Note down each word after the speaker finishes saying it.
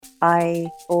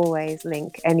I always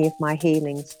link any of my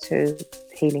healings to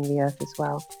healing the earth as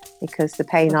well, because the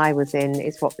pain I was in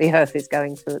is what the earth is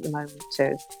going through at the moment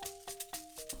too.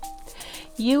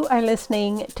 You are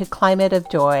listening to Climate of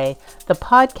Joy, the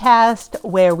podcast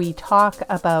where we talk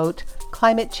about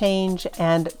climate change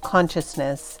and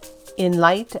consciousness in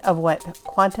light of what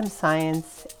quantum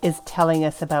science is telling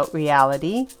us about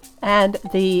reality and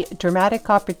the dramatic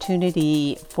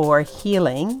opportunity for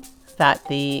healing that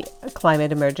the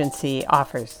climate emergency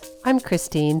offers. I'm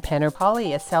Christine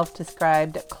Penner-Polly, a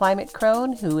self-described climate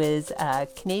crone who is a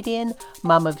Canadian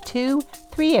mom of two,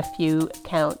 three if you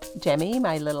count Jemmy,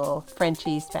 my little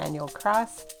Frenchie Spaniel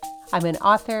cross. I'm an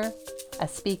author, a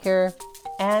speaker,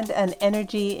 and an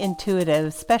energy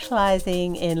intuitive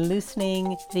specializing in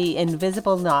loosening the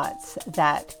invisible knots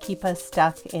that keep us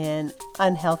stuck in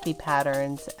unhealthy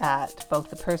patterns at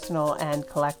both the personal and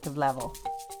collective level.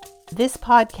 This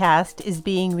podcast is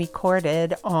being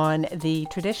recorded on the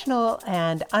traditional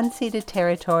and unceded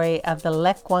territory of the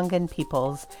Lekwungen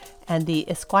peoples and the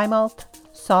Esquimalt,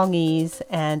 Songhees,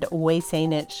 and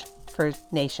Wasanich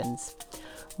First Nations.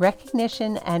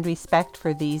 Recognition and respect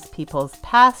for these people's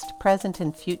past, present,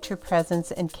 and future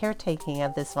presence and caretaking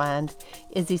of this land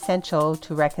is essential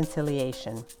to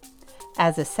reconciliation.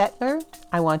 As a settler,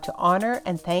 I want to honor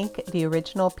and thank the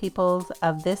original peoples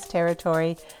of this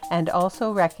territory and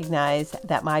also recognize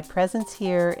that my presence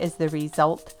here is the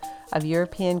result of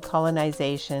European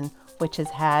colonization, which has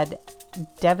had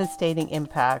devastating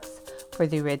impacts for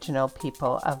the original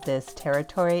people of this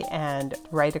territory and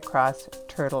right across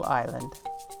Turtle Island.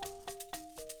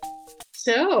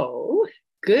 So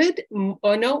good.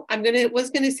 Oh no, was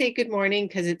gonna say good morning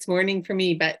because it's morning for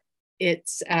me, but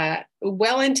it's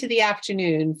well into the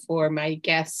afternoon for my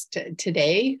guest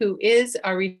today, who is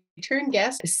our return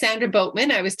guest, Sandra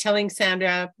Boatman. I was telling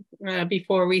Sandra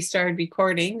before we started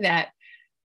recording that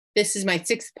this is my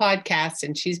sixth podcast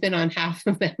and she's been on half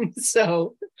of them.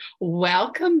 So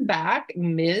welcome back,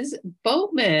 Ms.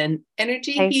 Boatman,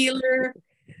 energy healer,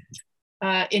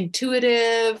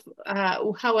 intuitive.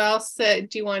 How else do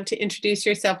you want to introduce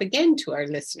yourself again to our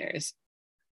listeners?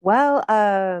 Well,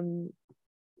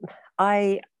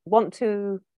 I want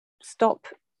to stop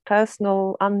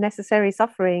personal unnecessary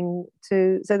suffering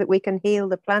so that we can heal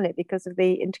the planet because of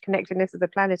the interconnectedness of the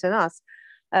planet and us.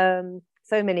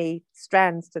 So many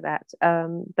strands to that,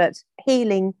 but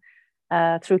healing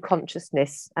through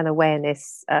consciousness and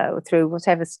awareness, through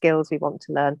whatever skills we want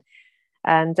to learn.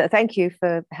 And thank you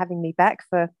for having me back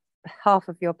for half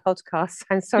of your podcast.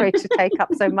 I'm sorry to take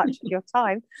up so much of your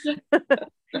time, but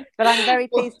I'm very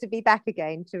pleased to be back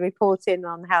again to report in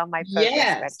on how my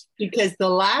progress went. Because the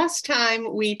last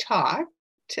time we talked,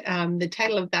 the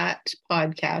title of that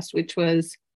podcast, which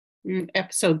was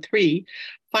episode 3,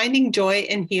 Finding Joy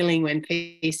and Healing When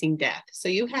Facing Death. So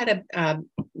you had a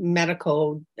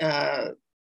medical,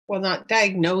 not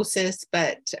diagnosis,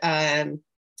 but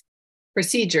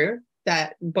procedure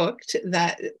that booked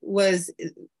that was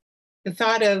the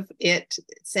thought of it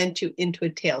sent you into a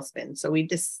tailspin. So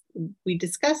we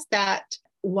discussed that.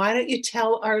 Why don't you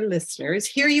tell our listeners?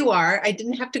 Here you are. I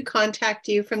didn't have to contact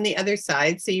you from the other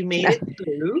side, so you made it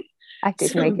through. I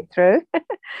did make it through.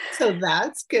 So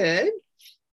that's good.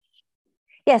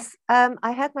 Yes,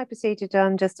 I had my procedure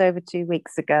done just over 2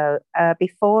 weeks ago.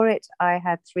 Before it, I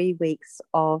had 3 weeks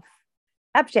of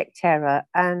abject terror.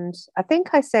 And I think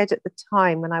I said at the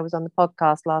time when I was on the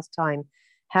podcast last time,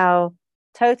 how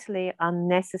totally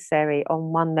unnecessary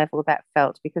on one level that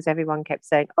felt, because everyone kept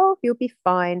saying, oh, you'll be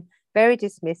fine, very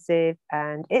dismissive,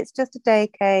 and it's just a day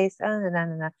case.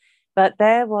 But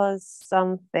there was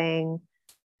something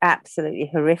absolutely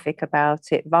horrific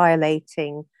about it,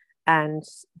 violating, and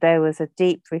there was a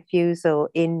deep refusal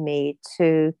in me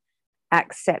to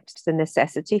accept the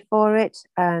necessity for it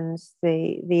and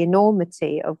the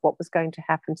enormity of what was going to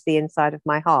happen to the inside of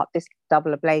my heart, this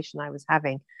double ablation I was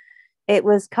having. It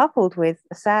was coupled with,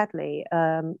 sadly,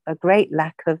 a great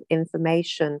lack of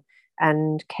information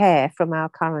and care from our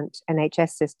current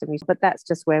NHS system, but that's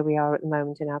just where we are at the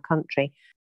moment in our country.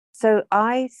 So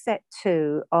I set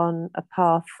to on a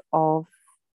path of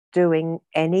doing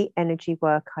any energy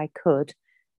work I could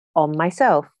on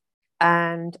myself.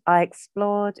 And I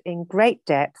explored in great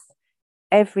depth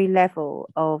every level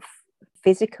of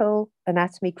physical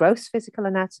anatomy, gross physical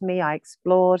anatomy. I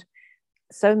explored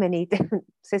so many different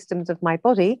systems of my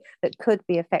body that could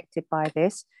be affected by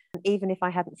this, even if I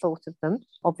hadn't thought of them,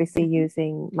 obviously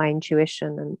using my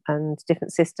intuition and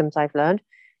different systems I've learned.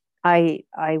 I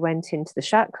went into the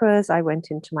chakras, I went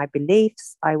into my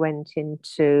beliefs, I went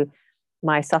into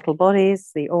my subtle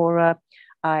bodies, the aura.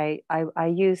 I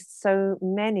used so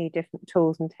many different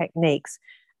tools and techniques,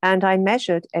 And I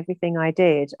measured everything I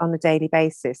did on a daily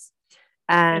basis.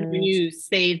 And when you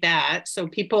say that, so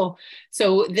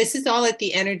this is all at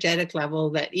the energetic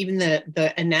level, that even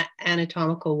the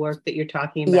anatomical work that you're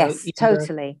talking about, yes,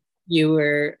 totally. You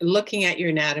were looking at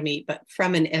your anatomy, but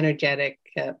from an energetic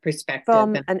perspective.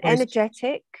 From And an of course,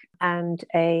 energetic and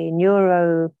a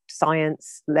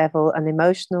neuroscience level, an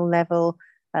emotional level,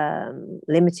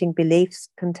 limiting beliefs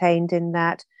contained in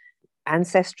that,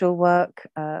 ancestral work,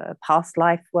 past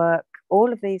life work,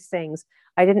 all of these things.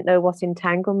 I didn't know what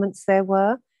entanglements there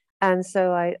were. And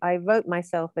so I wrote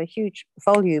myself a huge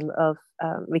volume of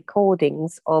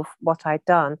recordings of what I'd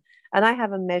done. And I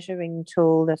have a measuring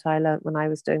tool that I learned when I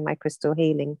was doing my crystal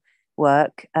healing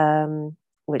work,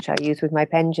 which I use with my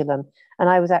pendulum. And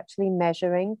I was actually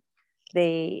measuring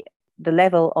the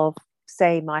level of,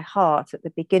 say, my heart at the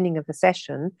beginning of a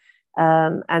session,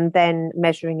 and then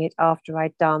measuring it after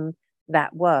I'd done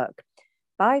that work.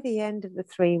 By the end of the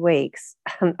 3 weeks,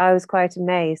 I was quite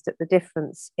amazed at the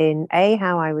difference in A,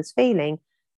 how I was feeling,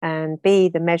 and B,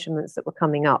 the measurements that were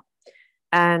coming up.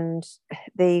 And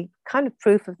the kind of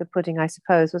proof of the pudding, I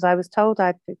suppose, was I was told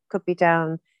I could be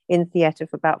down in theatre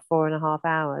for about 4.5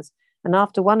 hours. And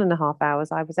after 1.5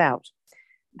 hours, I was out.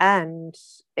 And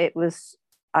it was,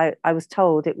 I was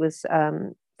told it was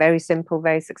very simple,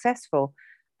 very successful.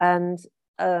 And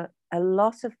a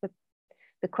lot of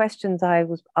the questions I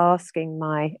was asking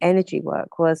my energy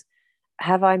work was,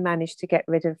 have I managed to get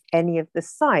rid of any of the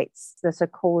sites that are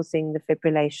causing the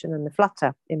fibrillation and the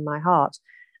flutter in my heart?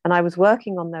 And I was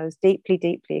working on those deeply,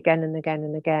 deeply again and again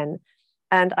and again.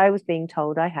 And I was being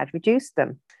told I had reduced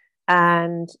them.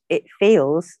 And it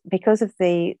feels, because of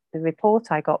the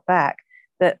report I got back,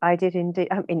 that I did indeed.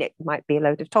 I mean, it might be a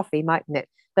load of toffee, mightn't it?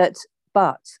 But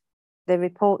the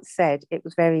report said it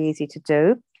was very easy to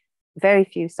do, very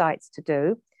few sites to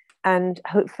do, and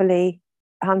hopefully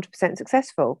 100%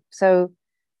 successful. So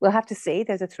we'll have to see.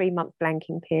 There's a 3-month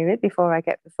blanking period before I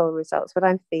get the full results, but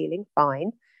I'm feeling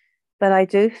fine. But I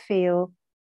do feel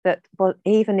that, well,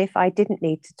 even if I didn't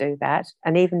need to do that,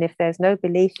 and even if there's no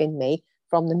belief in me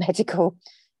from the medical,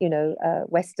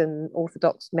 Western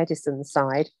Orthodox medicine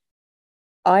side,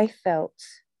 I felt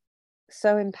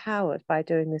so empowered by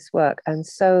doing this work and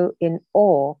so in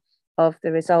awe of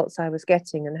the results I was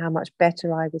getting and how much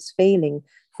better I was feeling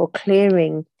for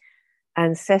clearing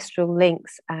ancestral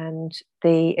links and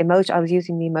the emotion. I was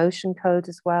using the emotion code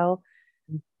as well.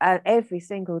 And every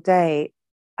single day,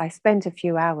 I spent a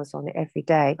few hours on it every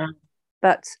day,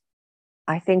 but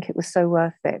I think it was so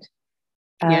worth it.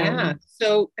 Yeah.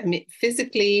 So, I mean,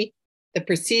 physically, the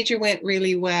procedure went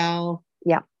really well.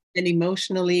 Yeah. And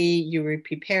emotionally, you were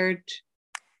prepared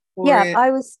for Yeah, it.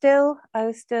 I was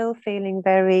still feeling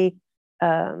very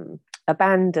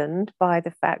abandoned by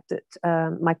the fact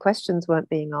that my questions weren't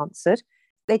being answered.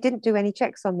 They didn't do any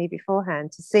checks on me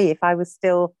beforehand to see if I was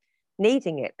still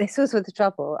needing it. This was the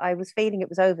trouble. I was feeling it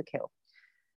was overkill.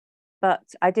 But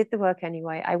I did the work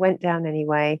anyway. I went down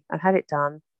anyway. I had it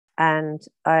done. And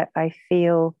I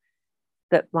feel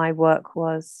that my work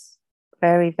was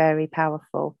very, very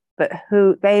powerful. But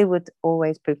they would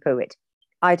always poo-poo it.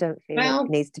 I don't feel it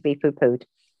needs to be poo-pooed.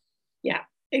 Yeah,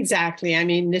 exactly. I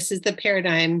mean, this is the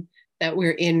paradigm that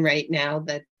we're in right now,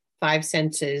 that 5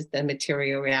 senses, the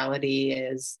material reality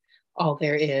is all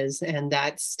there is. And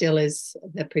that still is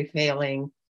the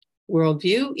prevailing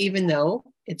worldview, even though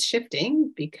it's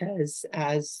shifting, because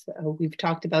as we've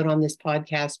talked about on this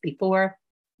podcast before,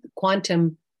 the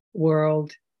quantum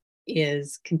world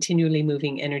is continually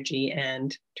moving energy,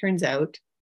 and turns out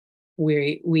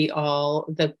we all,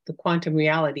 the quantum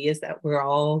reality is that we're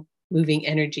all moving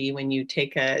energy when you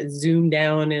take a zoom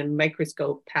down and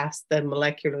microscope past the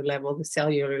molecular level, the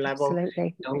cellular level.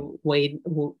 Absolutely.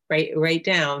 Right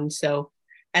down. So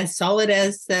as solid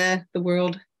as the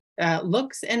world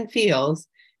looks and feels,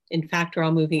 in fact, we're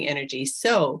all moving energy.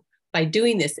 So by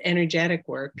doing this energetic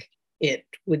work, it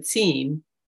would seem,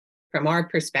 from our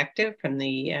perspective, from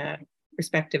the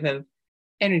perspective of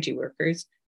energy workers,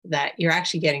 that you're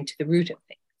actually getting to the root of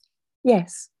things.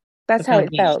 Yes, that's how it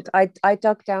felt. I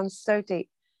dug down so deep.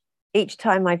 Each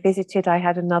time I visited, I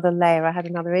had another layer. I had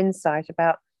another insight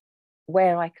about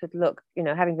where I could look.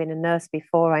 Having been a nurse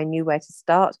before, I knew where to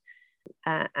start.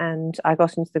 And I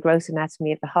got into the gross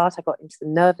anatomy of the heart. I got into the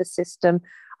nervous system.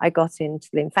 I got into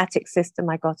the lymphatic system.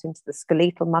 I got into the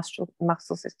skeletal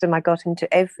muscle system. I got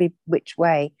into every which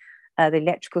way, the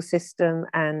electrical system.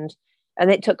 And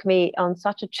it took me on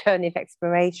such a journey of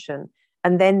exploration.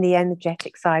 And then the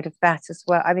energetic side of that as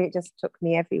well. I mean, it just took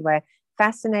me everywhere.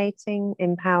 Fascinating,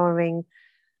 empowering,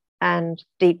 and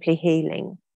deeply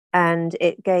healing. And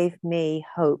it gave me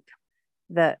hope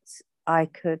that I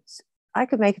could I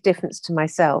could make a difference to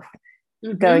myself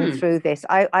going Mm-hmm. through this.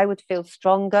 I would feel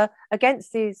stronger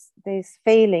against these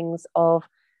feelings of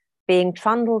being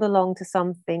trundled along to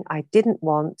something I didn't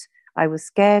want, I was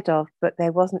scared of, but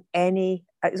there wasn't any.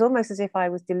 It was almost as if I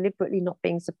was deliberately not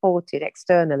being supported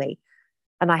externally,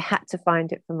 and I had to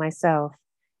find it for myself.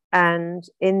 And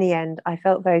in the end, I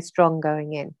felt very strong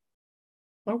going in.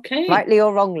 Okay. Rightly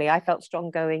or wrongly, I felt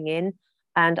strong going in,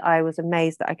 and I was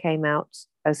amazed that I came out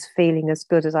as feeling as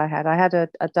good as I had. I had a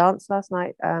dance last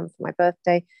night for my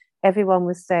birthday. Everyone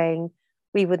was saying,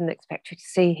 "We wouldn't expect you to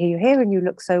see you here, and you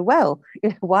look so well.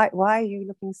 Why are you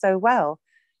looking so well?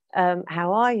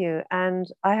 How are you?" And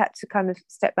I had to kind of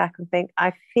step back and think,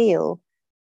 I feel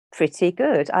pretty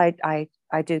good. I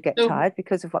do get So, tired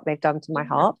because of what they've done to my yeah.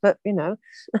 heart, but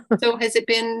So has it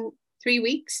been 3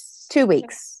 weeks? 2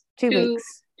 weeks, two Two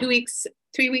weeks. 2 weeks,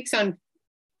 3 weeks on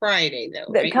Friday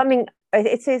though, The right? coming,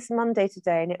 it is Monday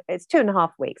today, and it's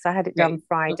 2.5 weeks. I had it Right. done Okay.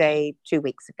 Friday 2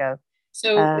 weeks ago,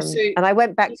 So and I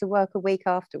went back to work a week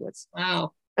afterwards.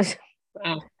 wow.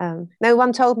 Wow. No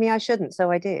one told me I shouldn't,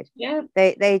 so I did. Yeah.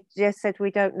 They just said, "We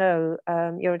don't know.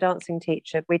 You're a dancing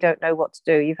teacher. We don't know what to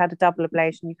do. You've had a double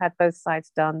ablation. You've had both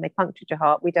sides done. They punctured your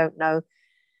heart. We don't know."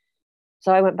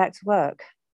 So I went back to work.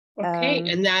 Okay.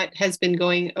 And that has been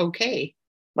going okay.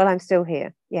 Well, I'm still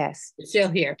here. Yes, Still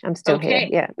here. I'm still here. Okay.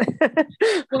 Yeah.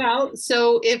 Well,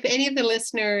 so if any of the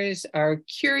listeners are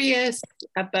curious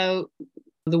about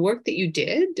the work that you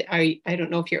did, I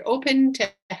don't know if you're open to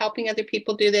helping other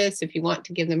people do this, if you want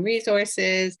to give them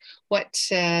resources, what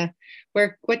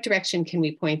direction can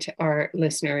we point to our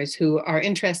listeners who are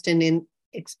interested in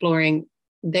exploring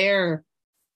their,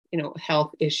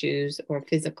 health issues or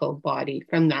physical body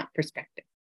from that perspective?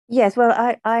 Yes. Well,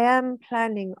 I am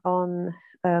planning on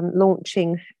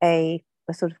launching a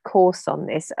sort of course on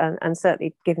this, and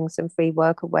certainly giving some free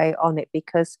work away on it,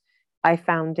 because I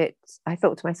found it, I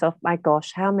thought to myself, my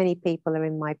gosh, how many people are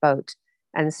in my boat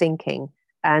and sinking,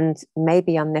 and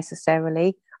maybe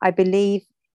unnecessarily. I believe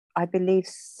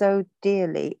so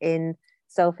dearly in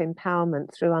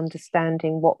self-empowerment through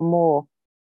understanding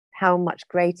how much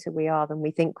greater we are than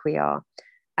we think we are.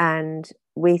 And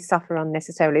we suffer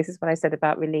unnecessarily. This is what I said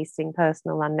about releasing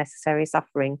personal unnecessary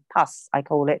suffering, pus, I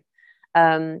call it.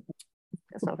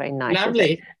 That's not very nice, is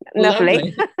it? Lovely.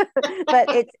 Lovely. Lovely. But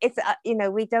it's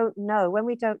we don't know, when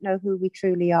we don't know who we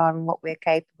truly are and what we're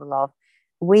capable of,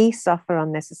 we suffer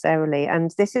unnecessarily.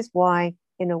 And this is why,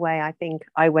 in a way, I think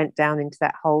I went down into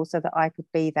that hole, so that I could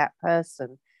be that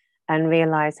person and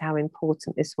realize how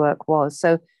important this work was.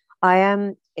 So I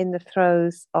am in the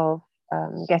throes of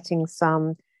getting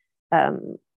some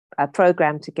a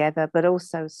program together, but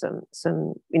also some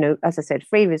as I said,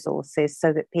 free resources,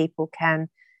 so that people can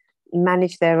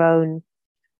manage their own.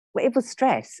 It was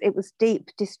stress. It was deep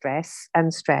distress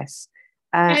and stress,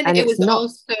 And and it it's was not.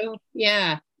 also,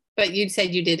 yeah, but you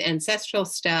said you did ancestral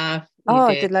stuff, you Oh,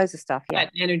 I did did loads of stuff. Yeah,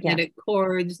 yeah, energetic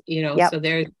cords, yep. so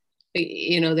there's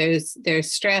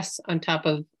stress on top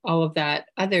of all of that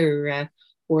other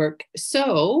work.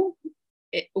 So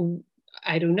it,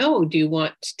 I don't know, do you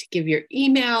want to give your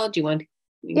email? Do you want to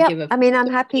Yep. give a I mean, I'm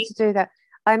Facebook happy link? to do that.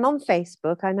 I'm on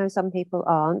Facebook. I know some people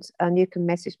aren't, and you can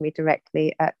message me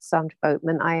directly at Sandra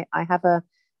Boatman. I have a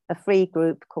free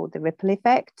group called the Ripple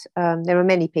Effect. There are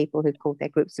many people who call their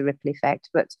groups the Ripple Effect,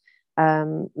 but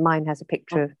mine has a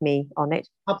picture of me on it.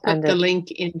 I'll put And the link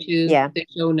into yeah, the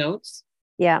show notes.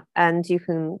 yeah, and you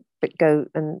can go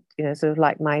and sort of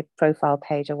like my profile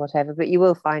page or whatever, but you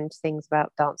will find things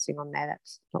about dancing on there.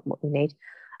 That's not what we need.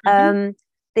 Mm-hmm.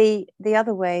 The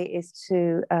other way is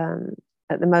to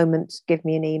at the moment give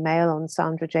me an email on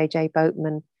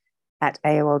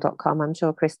sandrajjboatman@aol.com. I'm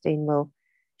sure Christine will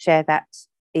share that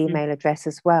email address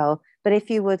as well. But if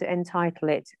you would entitle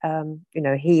it,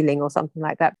 healing or something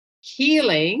like that.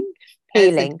 Healing as a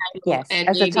Healing, title, yes,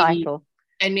 as a title.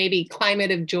 and maybe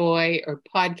Climate of Joy or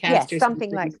podcast Yes, or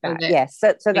something like so that. that Yes,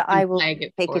 so we that I can will flag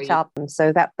it pick for it you. up, and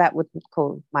so that would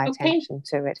call my Okay. attention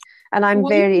to it. And I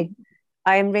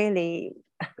am really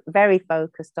very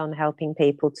focused on helping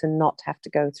people to not have to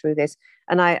go through this.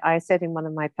 And I said in one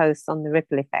of my posts on the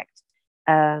ripple effect,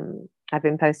 I've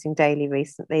been posting daily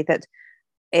recently, that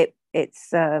it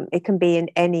can be in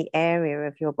any area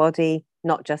of your body,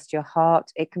 not just your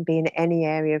heart. It can be in any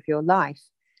area of your life.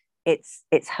 It's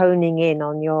honing in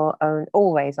on your own,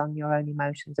 always on your own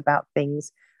emotions about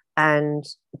things, and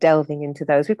delving into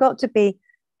those. We've got to be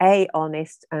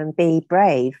honest and be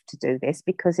brave to do this,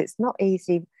 because it's not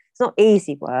easy. It's not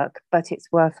easy work, but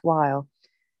it's worthwhile,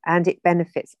 and it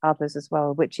benefits others as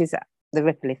well, which is the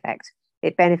ripple effect.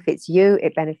 It benefits you,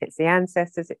 it benefits the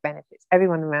ancestors, it benefits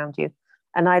everyone around you.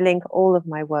 And I link all of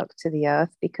my work to the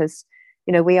earth, because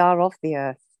we are of the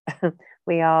earth.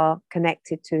 We are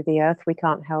connected to the earth. We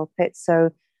can't help it.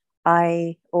 So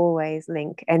I always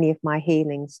link any of my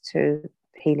healings to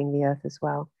healing the earth as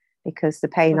well, because the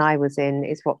pain I was in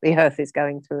is what the earth is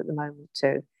going through at the moment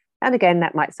too. And again,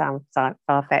 that might sound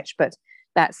far-fetched, but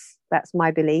that's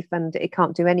my belief, and it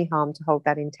can't do any harm to hold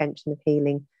that intention of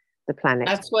healing the planet.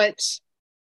 That's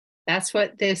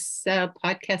what this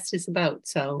podcast is about.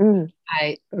 So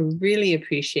I really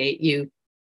appreciate you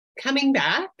coming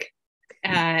back.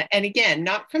 And again,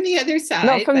 not from the other side.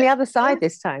 Not from the other side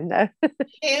this time, though.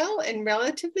 Hale and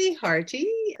relatively hearty,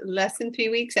 less than 3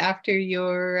 weeks after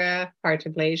your heart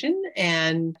ablation.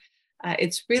 And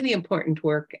it's really important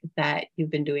work that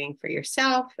you've been doing for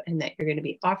yourself and that you're going to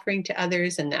be offering to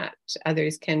others, and that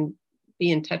others can be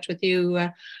in touch with you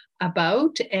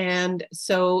about. And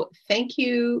so thank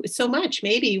you so much.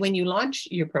 Maybe when you launch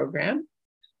your program,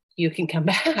 you can come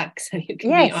back so you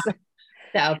can be on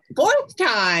the fourth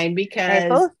time,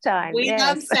 because we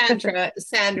love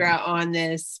Sandra on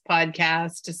this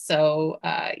podcast. So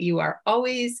you are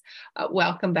always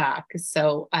welcome back.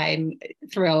 So I'm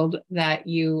thrilled that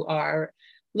you are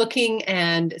looking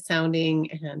and sounding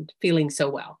and feeling so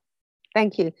well.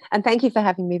 Thank you. And thank you for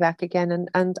having me back again.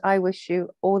 And I wish you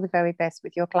all the very best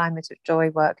with your Climate of Joy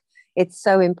work. It's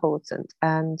so important.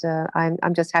 And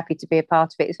I'm just happy to be a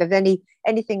part of it. If there's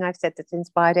anything I've said that's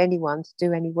inspired anyone to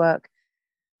do any work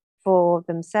for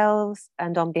themselves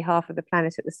and on behalf of the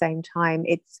planet at the same time,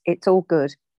 it's all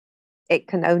good. It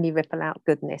can only ripple out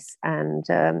goodness and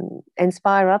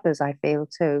inspire others, I feel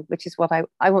too, which is what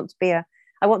I want to be.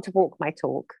 I want to walk my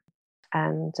talk,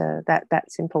 and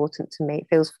that's important to me. It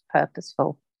feels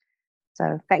purposeful.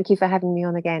 So thank you for having me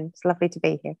on again. It's lovely to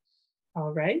be here.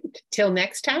 All right. Till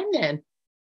next time then.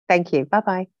 Thank you.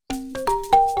 Bye-bye.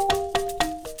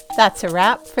 That's a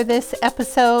wrap for this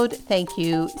episode. Thank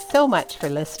you so much for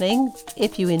listening.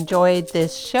 If you enjoyed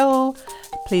this show,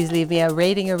 please leave me a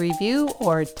rating or review,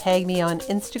 or tag me on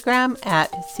Instagram at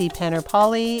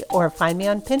cpennerpolly, or find me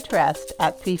on Pinterest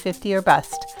at 350 or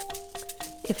bust.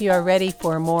 If you are ready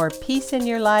for more peace in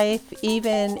your life,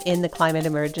 even in the climate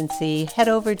emergency, head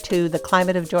over to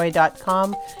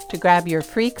theclimateofjoy.com to grab your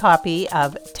free copy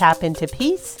of Tap into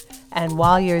Peace. And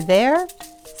while you're there,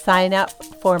 sign up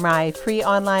for my free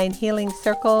online healing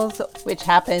circles, which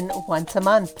happen once a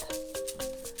month.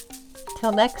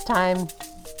 Till next time,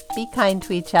 be kind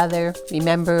to each other.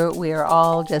 Remember, we are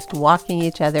all just walking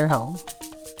each other home.